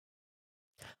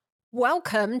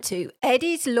Welcome to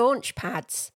Eddie's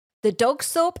Launchpads, the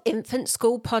Dogsthorpe Infant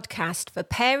School podcast for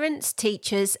parents,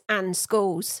 teachers and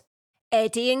schools.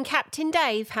 Eddie and Captain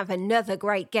Dave have another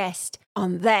great guest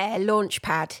on their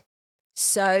launchpad.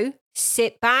 So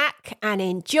sit back and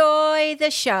enjoy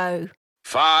the show.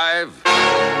 5,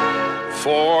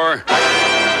 4,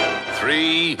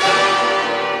 3,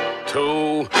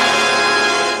 2,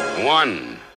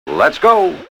 1. Let's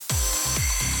go.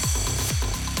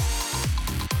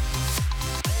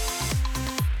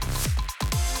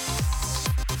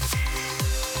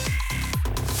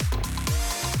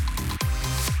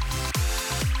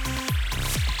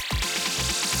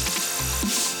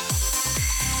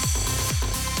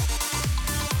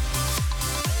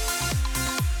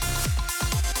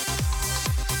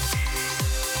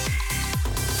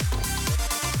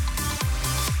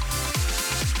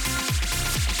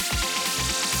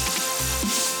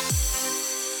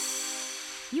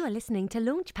 You are listening to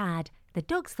Launchpad, the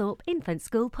Dogsthorpe Infant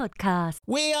School podcast.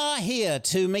 We are here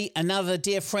to meet another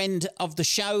dear friend of the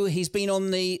show. He's been on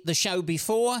the show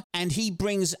before, and he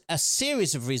brings a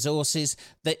series of resources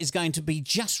that is going to be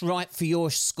just right for your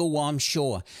school, I'm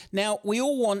sure. Now, we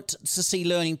all want to see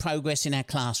learning progress in our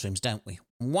classrooms, don't we?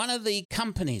 One of the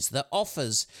companies that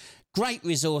offers great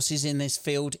resources in this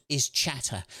field is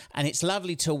Chatta, and it's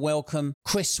lovely to welcome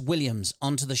Chris Williams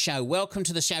onto the show. Welcome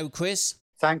to the show, Chris.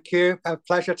 Thank you. A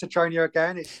pleasure to join you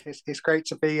again. It's great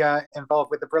to be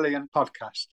involved with the brilliant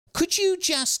podcast. Could you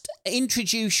just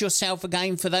introduce yourself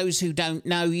again for those who don't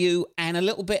know you and a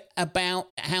little bit about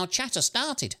how Chatta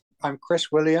started? I'm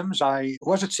Chris Williams. I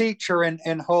was a teacher in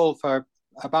Hull for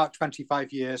about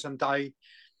 25 years, and I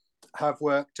have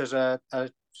worked as a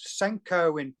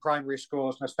Senko in primary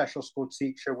schools and a special school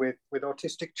teacher with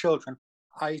autistic children.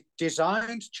 I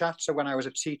designed Chatta when I was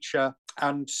a teacher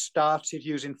and started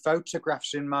using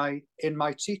photographs in my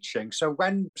teaching. So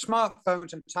when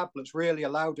smartphones and tablets really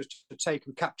allowed us to take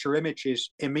and capture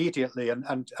images immediately and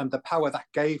the power that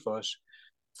gave us,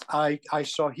 I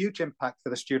saw a huge impact for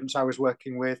the students I was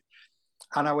working with.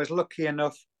 And I was lucky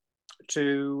enough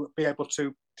to be able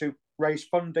to raise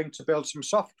funding to build some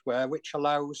software which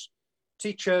allows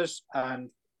teachers and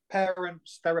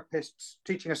parents, therapists,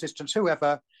 teaching assistants,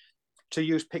 whoever, to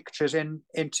use pictures in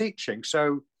teaching.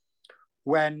 So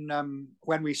when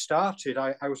we started,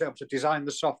 I was able to design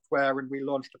the software, and we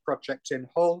launched a project in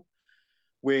Hull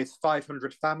with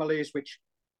 500 families, which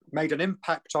made an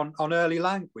impact on early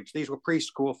language. These were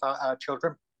preschool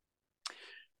children.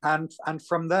 And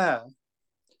from there,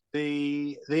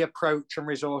 the approach and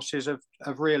resources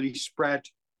have really spread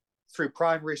through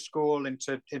primary school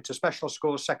into special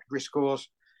schools, secondary schools,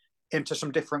 into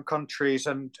some different countries.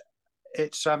 And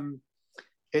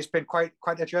it's been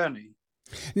quite a journey.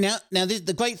 Now,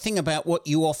 the great thing about what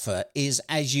you offer is,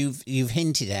 as you've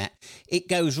hinted at, it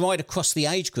goes right across the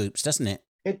age groups, doesn't it?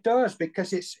 It does,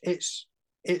 because it's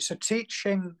a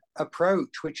teaching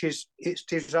approach which it's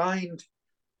designed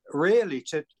really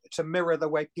to mirror the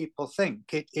way people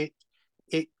think.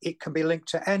 It can be linked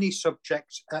to any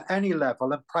subject at any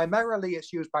level, and primarily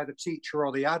it's used by the teacher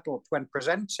or the adult when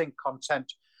presenting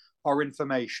content or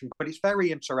information. But it's very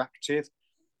interactive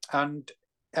and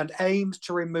aims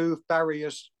to remove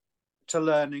barriers to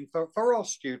learning for all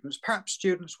students, perhaps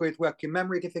students with working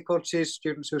memory difficulties,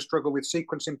 students who struggle with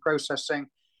sequencing processing,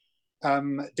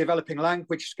 developing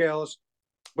language skills,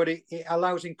 but it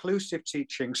allows inclusive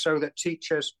teaching so that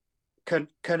teachers can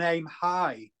aim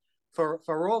high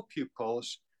for all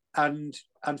pupils and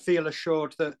feel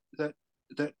assured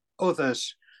that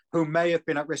others who may have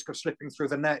been at risk of slipping through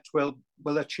the net will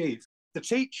achieve. The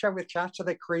teacher with Chatta,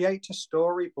 they create a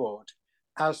storyboard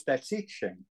as they're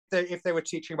teaching. If they were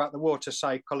teaching about the water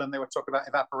cycle and they were talking about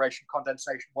evaporation,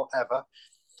 condensation, whatever,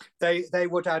 they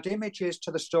would add images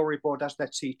to the storyboard as they're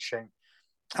teaching.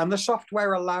 And the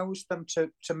software allows them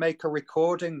to make a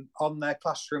recording on their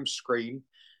classroom screen,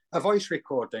 a voice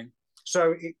recording.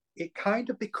 So it kind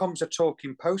of becomes a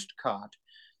talking postcard.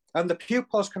 And the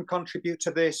pupils can contribute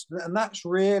to this, and that's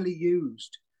really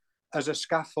used as a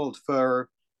scaffold for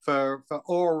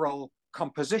oral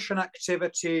composition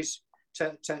activities,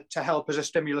 to help as a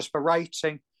stimulus for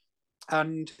writing,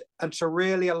 and to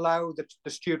really allow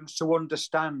the students to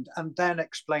understand and then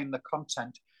explain the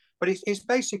content. But it's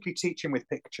basically teaching with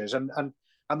pictures, and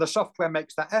the software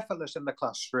makes that effortless in the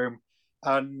classroom,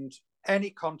 and any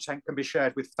content can be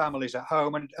shared with families at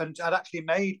home and actually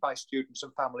made by students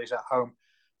and families at home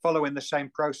following the same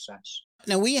process.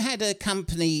 Now, we had a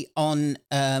company on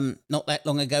not that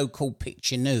long ago called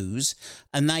Picture News,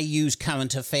 and they use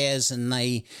current affairs, and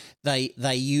they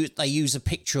use a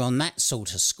picture on that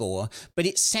sort of score. But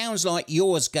it sounds like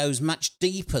yours goes much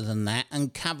deeper than that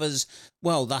and covers,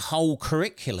 well, the whole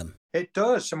curriculum. It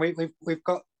does, and we've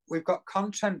got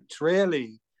content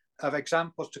really of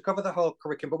examples to cover the whole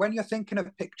curriculum. But when you're thinking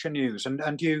of Picture News,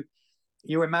 and you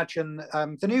imagine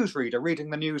the newsreader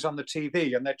reading the news on the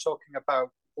TV, and they're talking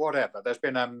about whatever. There's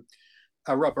been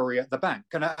a robbery at the bank,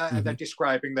 and they're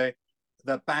describing the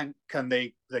bank and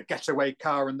the getaway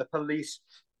car and the police,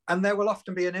 and there will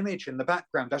often be an image in the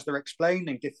background as they're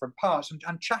explaining different parts.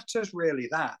 And Chatta's really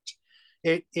that.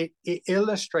 It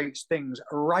illustrates things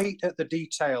right at the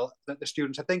detail that the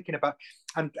students are thinking about,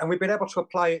 and we've been able to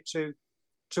apply it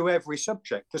to every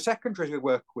subject. The secondaries we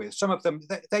work with, some of them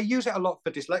they use it a lot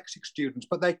for dyslexic students,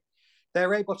 but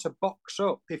they're able to box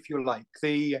up, if you like,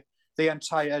 the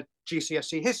entire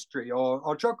GCSE history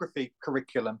or geography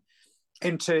curriculum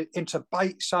into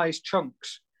bite-sized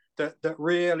chunks that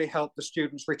really help the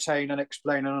students retain and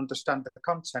explain and understand the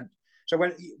content. So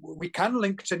when we can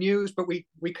link to news, but we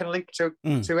can link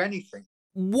to anything.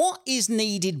 What is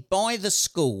needed by the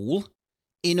school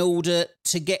in order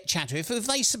to get Chatta? If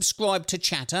they subscribe to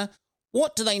Chatta,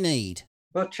 what do they need?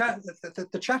 Well,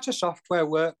 the Chatta software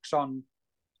works on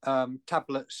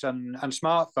tablets and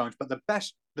smartphones, but the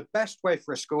best way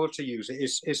for a school to use it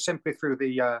is simply through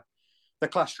the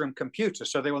classroom computer.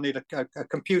 So they will need a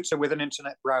computer with an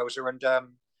internet browser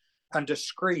and a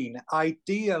screen,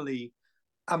 ideally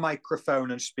a microphone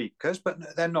and speakers, but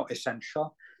they're not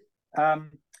essential.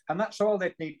 And that's all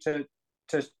they'd need to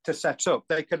set up.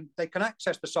 They can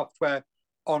access the software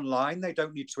online. They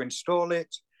don't need to install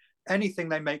it. Anything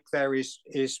they make there is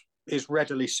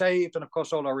readily saved, and of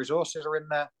course all our resources are in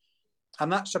there.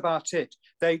 And that's about it.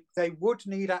 They would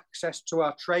need access to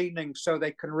our training so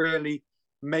they can really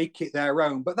make it their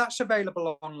own, but that's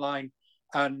available online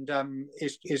and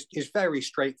is very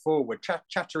straightforward.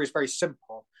 Chatta is very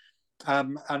simple,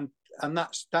 and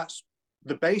that's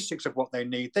the basics of what they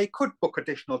need. They could book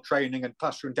additional training and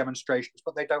classroom demonstrations,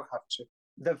 but they don't have to.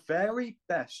 The very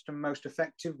best and most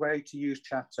effective way to use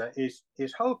Chatta is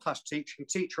whole class teaching,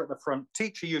 teacher at the front,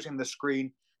 teacher using the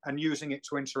screen and using it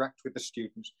to interact with the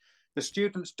students. The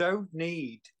students don't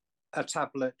need a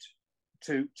tablet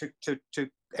to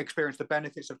experience the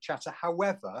benefits of Chatta.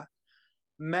 However,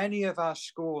 many of our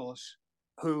schools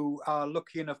who are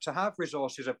lucky enough to have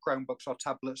resources of Chromebooks or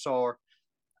tablets or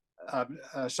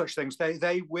such things,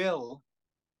 they will,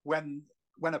 when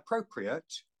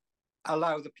appropriate,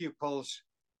 allow the pupils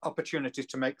opportunities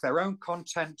to make their own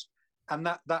content, and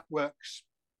that works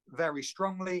very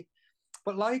strongly.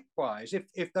 But likewise,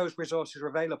 if those resources are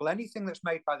available, anything that's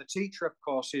made by the teacher, of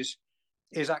course,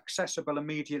 is accessible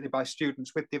immediately by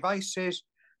students with devices.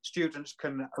 Students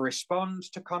can respond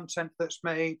to content that's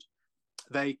made.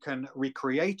 They can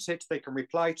recreate it. They can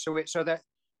reply to it. So that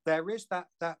there is that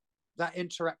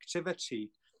interactivity.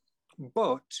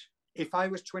 But if I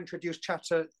was to introduce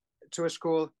Chatta to a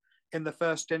school in the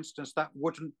first instance, that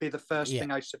wouldn't be the first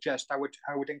thing I suggest. I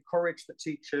would encourage the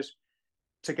teachers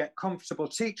to get comfortable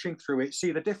teaching through it,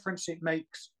 see the difference it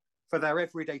makes for their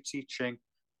everyday teaching,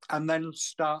 and then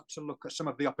start to look at some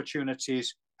of the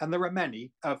opportunities, and there are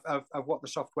many, of what the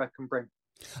software can bring.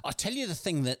 I'll tell you the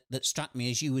thing that struck me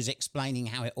as you was explaining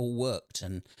how it all worked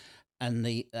and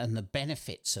the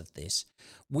benefits of this.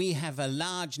 We have a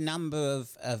large number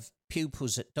of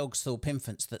pupils at Dogsthorpe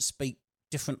Infants that speak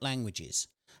different languages.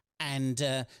 And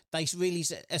they really,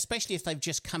 especially if they've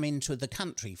just come into the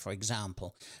country, for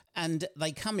example, and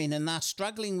they come in and they're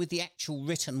struggling with the actual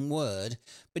written word.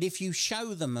 But if you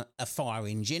show them a fire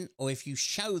engine, or if you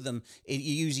show them,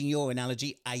 using your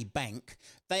analogy, a bank,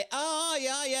 they,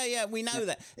 yeah, we know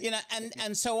that,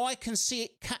 and so I can see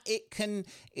it can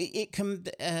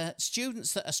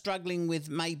students that are struggling with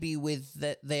maybe with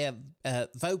their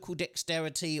vocal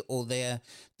dexterity or their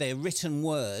written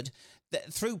word,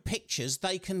 that through pictures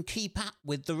they can keep up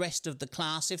with the rest of the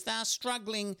class if they're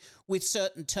struggling with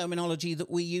certain terminology that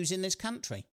we use in this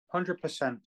country.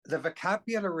 100%. The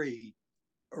vocabulary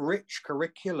rich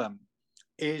curriculum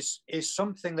is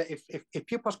something that if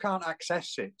pupils can't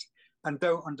access it and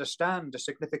don't understand a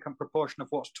significant proportion of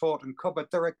what's taught and covered,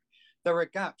 there are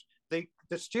gaps.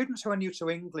 The students who are new to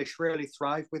English really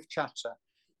thrive with Chatta,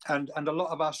 and a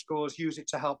lot of our schools use it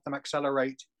to help them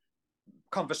accelerate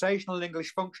conversational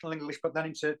English, functional English, but then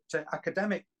into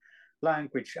academic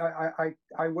language.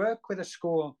 I work with a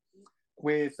school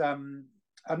with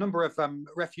a number of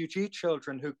refugee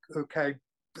children who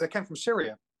came from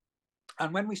Syria,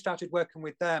 and when we started working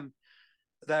with them,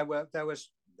 there was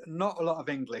not a lot of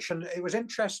English. And it was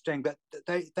interesting that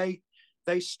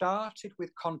they started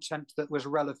with content that was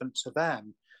relevant to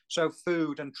them. So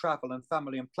food and travel and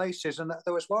family and places. And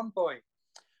there was one boy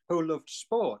who loved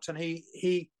sport, and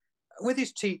he with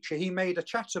his teacher, he made a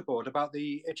chatter board about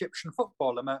the Egyptian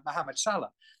footballer Mohamed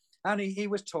Salah. And he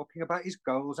was talking about his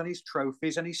goals and his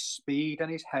trophies and his speed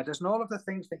and his headers and all of the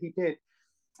things that he did,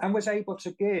 and was able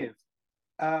to give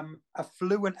a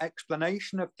fluent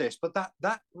explanation of this. But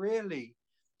that really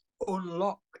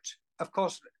unlocked, of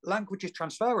course, language is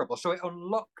transferable. So it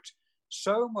unlocked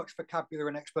so much vocabulary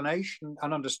and explanation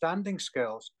and understanding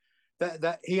skills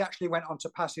that he actually went on to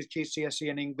pass his GCSE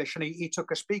in English, and he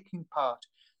took a speaking part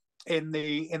in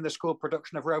the school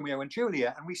production of Romeo and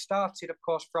Juliet. And we started, of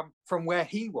course, from where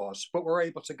he was, but we're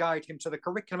able to guide him to the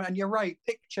curriculum. And you're right,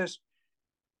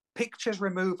 pictures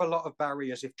remove a lot of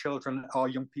barriers if children or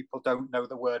young people don't know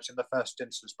the words in the first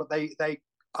instance. But they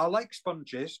are like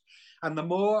sponges, and the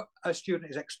more a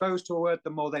student is exposed to a word, the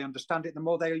more they understand it, the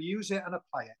more they'll use it and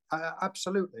apply it.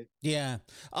 Absolutely. Yeah,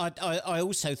 I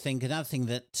also think another thing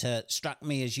that struck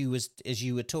me as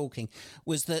you were talking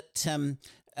was that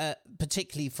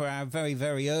particularly for our very,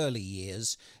 very early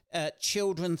years,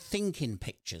 children think in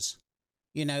pictures.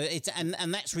 You know, it's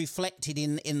and that's reflected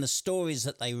in the stories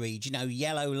that they read. You know,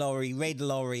 yellow lorry, red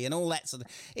lorry, and all that sort of.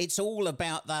 It's all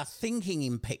about their thinking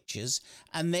in pictures,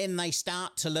 and then they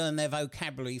start to learn their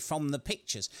vocabulary from the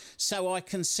pictures. So I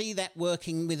can see that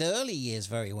working with early years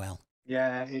very well.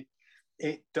 Yeah,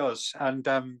 it does, and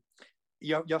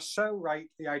you're so right.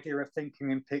 The idea of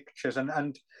thinking in pictures,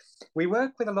 and we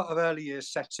work with a lot of early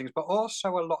years settings, but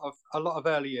also a lot of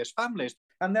early years families,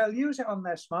 and they'll use it on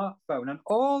their smartphone, and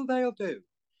all they'll do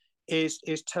is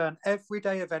turn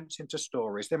everyday events into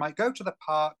stories. They might go to the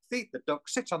park, feed the duck,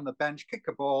 sit on the bench, kick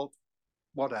a ball,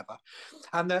 whatever,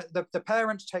 and the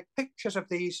parents take pictures of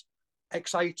these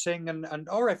exciting and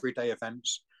or everyday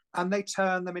events, and they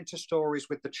turn them into stories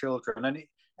with the children,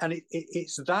 and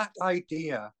it's that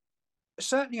idea.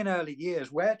 Certainly in early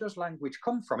years, where does language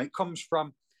come from? It comes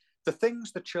from the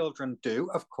things the children do,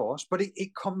 of course, but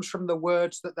it comes from the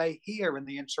words that they hear and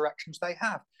the interactions they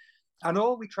have. And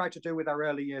all we try to do with our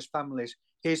early years families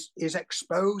is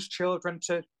expose children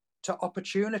to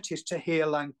opportunities to hear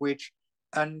language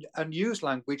and use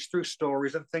language through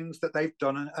stories and things that they've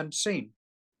done and seen.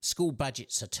 School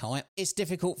budgets are tight. It's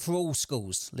difficult for all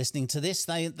schools. Listening to this,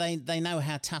 they know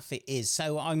how tough it is.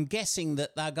 So I'm guessing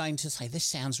that they're going to say, this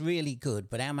sounds really good,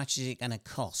 but how much is it going to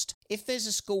cost? If there's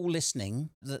a school listening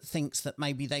that thinks that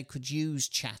maybe they could use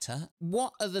Chatter,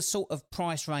 what are the sort of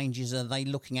price ranges are they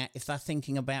looking at if they're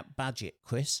thinking about budget,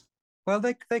 Chris? Well,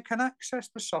 they can access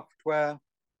the software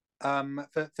for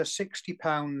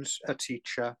 £60 a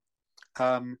teacher.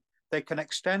 They can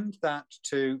extend that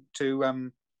to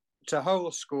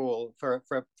whole school for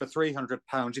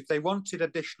 £300. If they wanted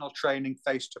additional training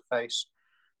face to face,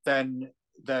 then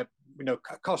the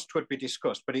cost would be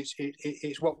discussed. But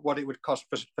it's what it would cost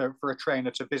for a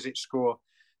trainer to visit school,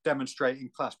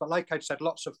 demonstrating class. But like I said,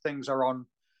 lots of things are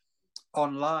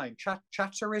online.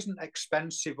 Chatter isn't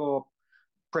expensive or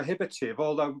prohibitive,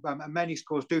 although many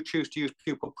schools do choose to use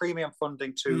pupil premium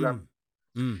funding to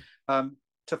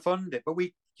fund it. But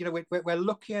we're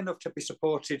lucky enough to be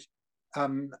supported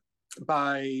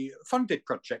by funded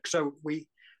projects. So we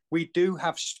do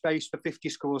have space for 50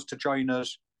 schools to join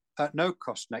us at no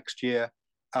cost next year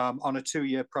on a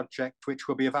 2-year project, which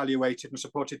will be evaluated and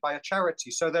supported by a charity.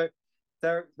 So there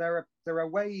are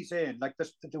ways in. Like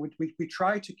this, we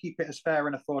try to keep it as fair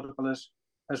and affordable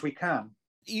as we can.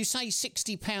 You say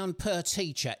 £60 per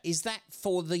teacher. Is that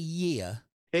for the year?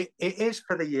 It is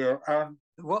for the year.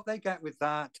 What they get with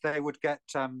that, they would get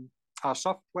our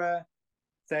software.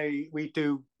 We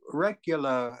do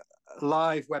regular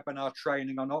live webinar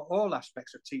training on all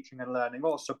aspects of teaching and learning,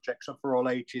 all subjects and for all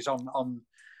ages on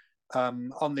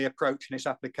the approach and its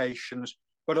applications.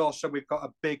 But also we've got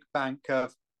a big bank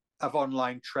of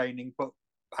online training, but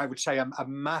I would say a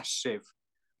massive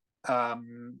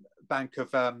bank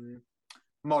of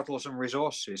models and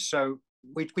resources. So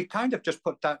we kind of just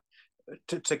put that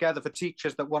together for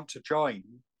teachers that want to join,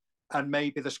 and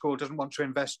maybe the school doesn't want to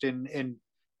invest in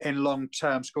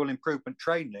long-term school improvement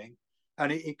training,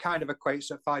 and it kind of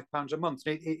equates at £5 a month.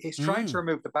 It's trying to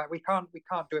remove the barrier. We can't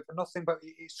do it for nothing, but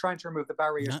it's trying to remove the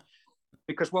barriers. No.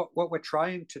 Because what we're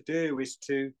trying to do is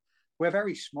we're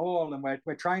very small, and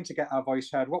we're trying to get our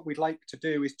voice heard. What we'd like to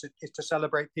do is to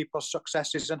celebrate people's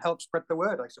successes and help spread the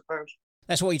word, I suppose.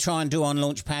 That's what we try and do on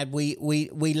Launchpad.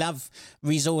 We love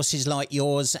resources like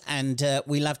yours, and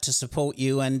we love to support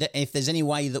you. And if there's any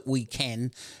way that we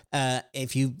can,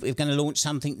 if you're going to launch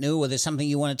something new or there's something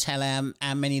you want to tell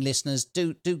our many listeners,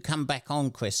 do come back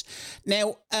on, Chris.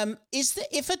 Now,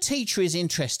 if a teacher is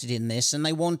interested in this and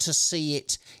they want to see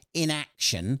it in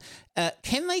action,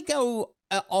 can they go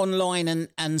online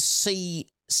and see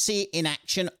it in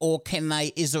action, or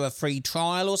is there a free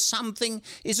trial or something?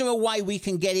 Is there a way we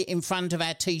can get it in front of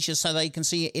our teachers so they can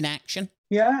see it in action?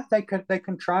 Yeah, they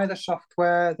can try the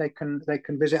software. They can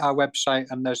visit our website,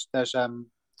 and there's a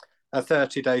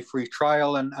 30-day free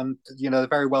trial, and they're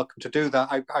very welcome to do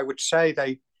that. I would say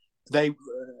they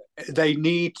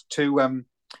need to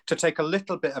take a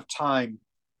little bit of time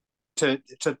to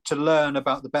learn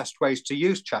about the best ways to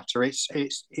use Chatter.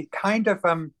 It kind of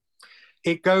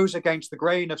it goes against the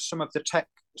grain of some of the tech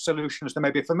solutions they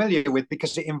may be familiar with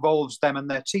because it involves them and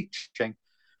their teaching.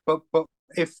 But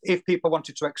if people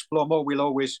wanted to explore more, we'll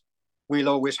always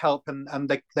help, and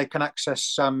they can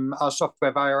access our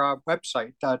software via our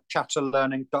website,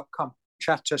 chatterlearning.com.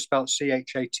 Chatter spelled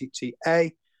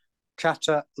CHATTA,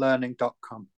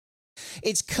 chatterlearning.com.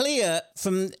 It's clear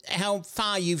from how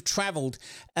far you've travelled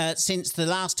since the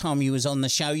last time you was on the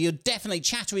show.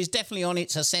 Chatter is definitely on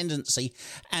its ascendancy,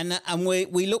 and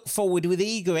we look forward with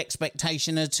eager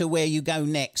expectation as to where you go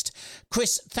next.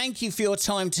 Chris, thank you for your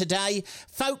time today.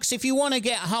 Folks, if you want to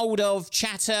get hold of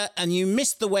Chatter and you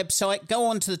missed the website, go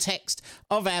on to the text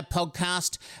of our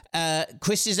podcast.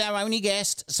 Chris is our only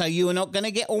guest, so you are not going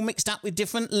to get all mixed up with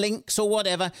different links or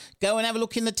whatever. Go and have a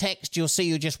look in the text. You'll see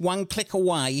you're just one click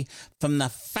away from the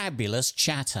fabulous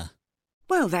Chatter.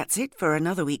 Well, that's it for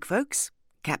another week, folks.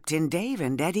 Captain Dave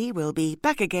and Eddie will be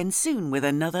back again soon with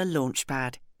another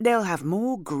Launchpad. They'll have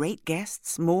more great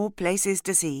guests, more places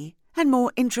to see, and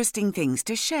more interesting things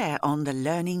to share on the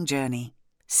learning journey.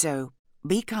 So,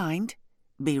 be kind,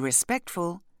 be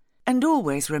respectful, and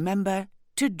always remember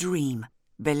to dream,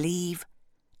 believe,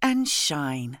 and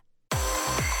shine.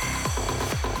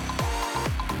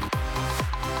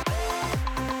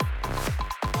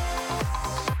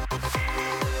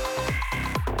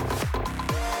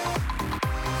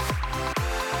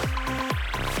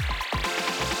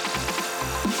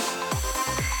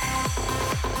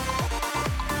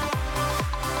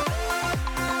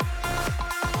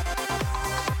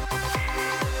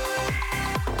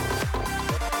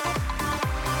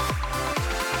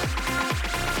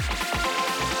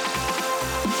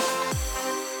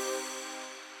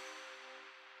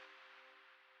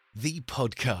 The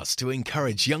podcast to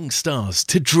encourage young stars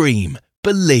to dream,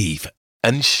 believe,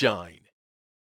 and shine.